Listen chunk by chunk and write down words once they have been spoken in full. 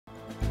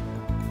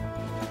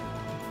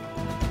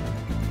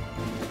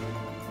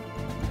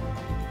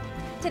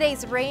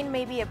Today's rain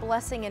may be a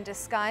blessing in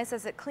disguise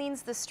as it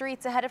cleans the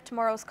streets ahead of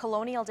tomorrow's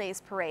Colonial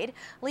Days parade,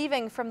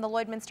 leaving from the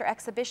Lloydminster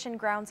exhibition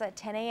grounds at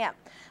 10 a.m.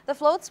 The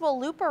floats will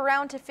loop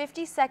around to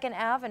 52nd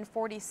Ave and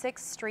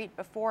 46th Street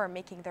before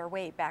making their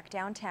way back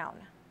downtown.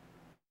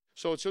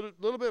 So it's a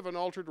little bit of an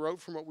altered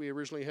route from what we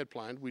originally had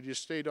planned. We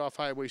just stayed off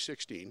Highway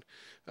 16,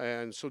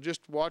 and so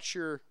just watch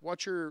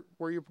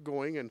where you're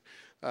going, and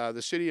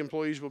the city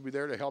employees will be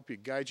there to help you,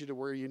 guide you to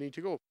where you need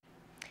to go.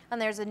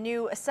 And there's a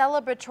new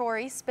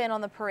celebratory spin on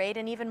the parade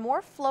and even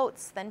more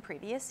floats than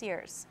previous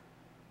years.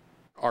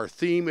 Our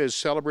theme is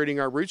celebrating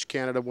our roots,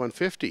 Canada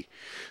 150.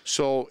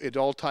 So it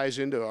all ties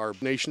into our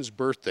nation's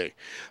birthday.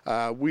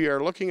 We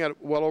are looking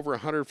at well over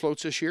 100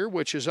 floats this year,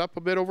 which is up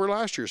a bit over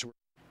last year's.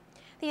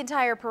 The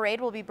entire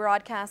parade will be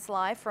broadcast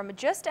live from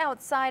just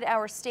outside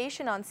our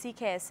station on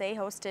CKSA,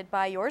 hosted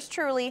by yours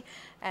truly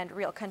and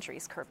Real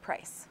Country's Kurt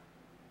Price.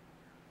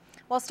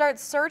 Well, start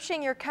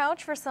searching your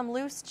couch for some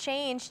loose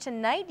change.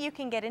 Tonight you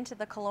can get into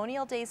the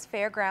Colonial Days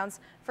fairgrounds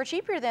for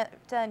cheaper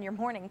than your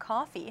morning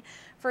coffee.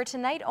 For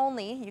tonight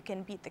only, you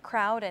can beat the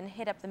crowd and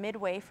hit up the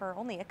Midway for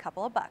only a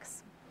couple of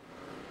bucks.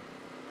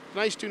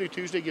 Nice Tuna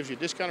Tuesday gives you a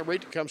discounted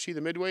rate to come see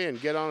the Midway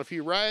and get on a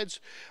few rides.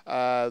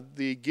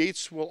 The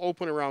gates will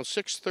open around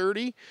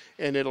 6:30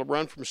 and it'll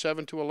run from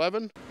 7 to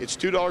 11. It's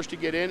 $2 to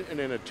get in, and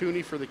then a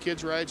toonie for the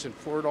kids rides and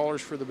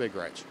 $4 for the big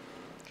rides.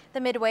 The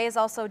Midway is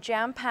also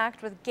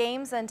jam-packed with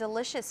games and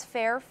delicious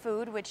fair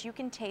food, which you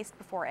can taste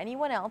before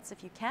anyone else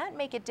if you can't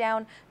make it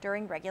down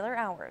during regular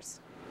hours.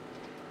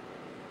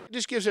 It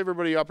just gives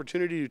everybody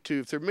opportunity to,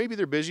 if maybe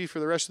they're busy for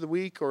the rest of the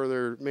week or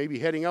they're maybe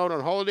heading out on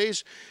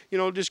holidays, you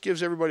know, it just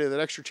gives everybody that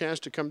extra chance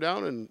to come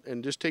down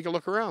and just take a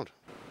look around.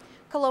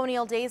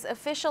 Colonial Days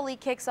officially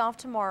kicks off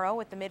tomorrow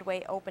with the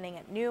Midway opening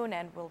at noon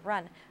and will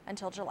run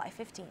until July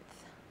 15th.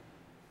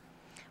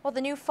 Well, the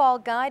new fall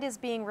guide is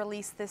being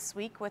released this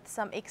week with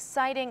some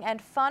exciting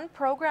and fun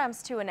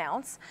programs to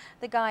announce.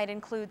 The guide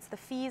includes the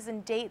fees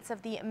and dates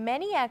of the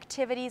many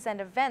activities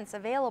and events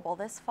available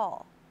this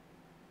fall.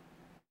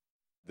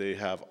 They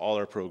have all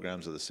our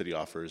programs that the city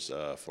offers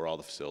for all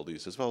the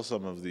facilities, as well as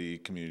some of the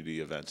community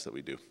events that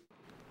we do.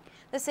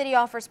 The city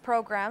offers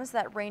programs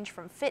that range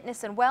from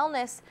fitness and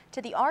wellness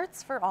to the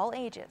arts for all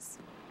ages.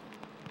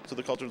 So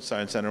the Cultural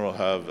Science Center will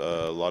have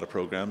a lot of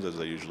programs, as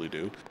they usually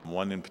do.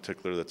 One in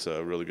particular that's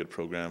a really good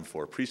program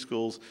for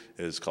preschools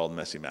is called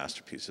Messy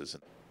Masterpieces.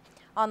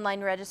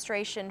 Online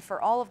registration for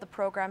all of the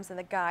programs in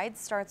the guide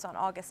starts on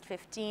August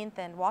 15th,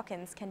 and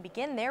walk-ins can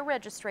begin their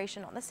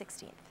registration on the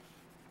 16th.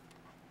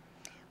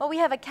 Well, we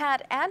have a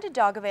cat and a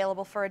dog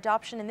available for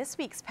adoption in this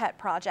week's pet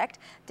project.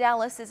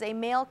 Dallas is a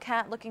male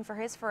cat looking for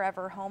his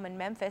forever home, and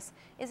Memphis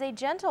is a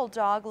gentle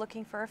dog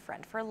looking for a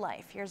friend for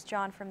life. Here's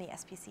John from the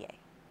SPCA.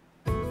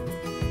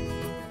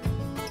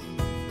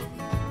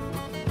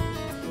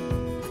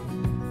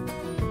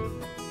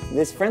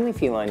 This friendly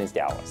feline is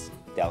Dallas.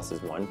 Dallas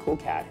is one cool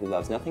cat who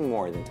loves nothing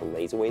more than to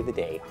laze away the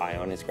day high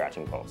on his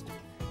scratching post.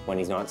 When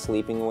he's not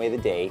sleeping away the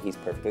day, he's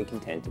perfectly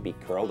content to be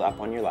curled up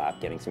on your lap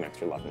getting some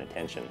extra love and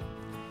attention.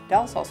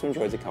 Dallas also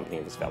enjoys the company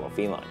of his fellow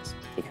felines.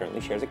 He currently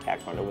shares a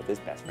cat condo with his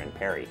best friend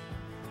Perry.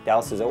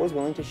 Dallas is always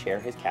willing to share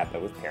his cat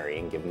bed with Perry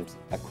and give him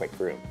a quick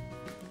groom.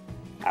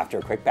 After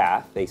a quick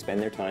bath, they spend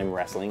their time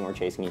wrestling or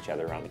chasing each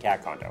other around the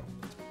cat condo.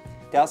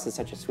 Dallas is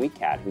such a sweet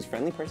cat whose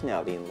friendly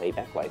personality and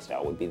laid-back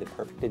lifestyle would be the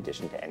perfect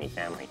addition to any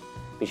family.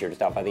 Be sure to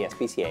stop by the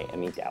SPCA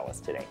and meet Dallas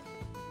today.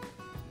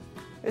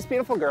 This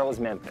beautiful girl is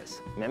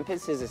Memphis.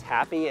 Memphis is as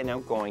happy and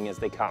outgoing as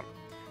they come.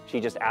 She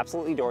just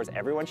absolutely adores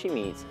everyone she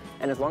meets,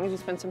 and as long as you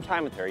spend some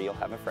time with her, you'll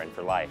have a friend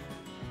for life.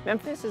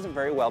 Memphis is a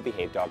very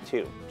well-behaved dog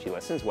too. She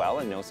listens well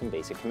and knows some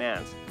basic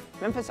commands.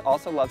 Memphis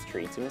also loves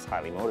treats and is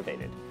highly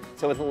motivated.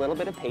 So with a little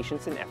bit of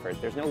patience and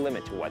effort, there's no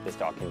limit to what this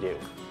dog can do.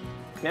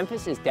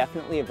 Memphis is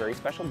definitely a very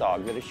special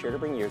dog that is sure to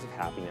bring years of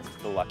happiness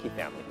to the lucky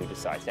family who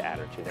decides to add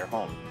her to their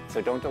home. So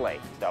don't delay,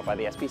 stop by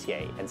the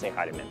SPCA and say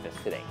hi to Memphis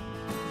today.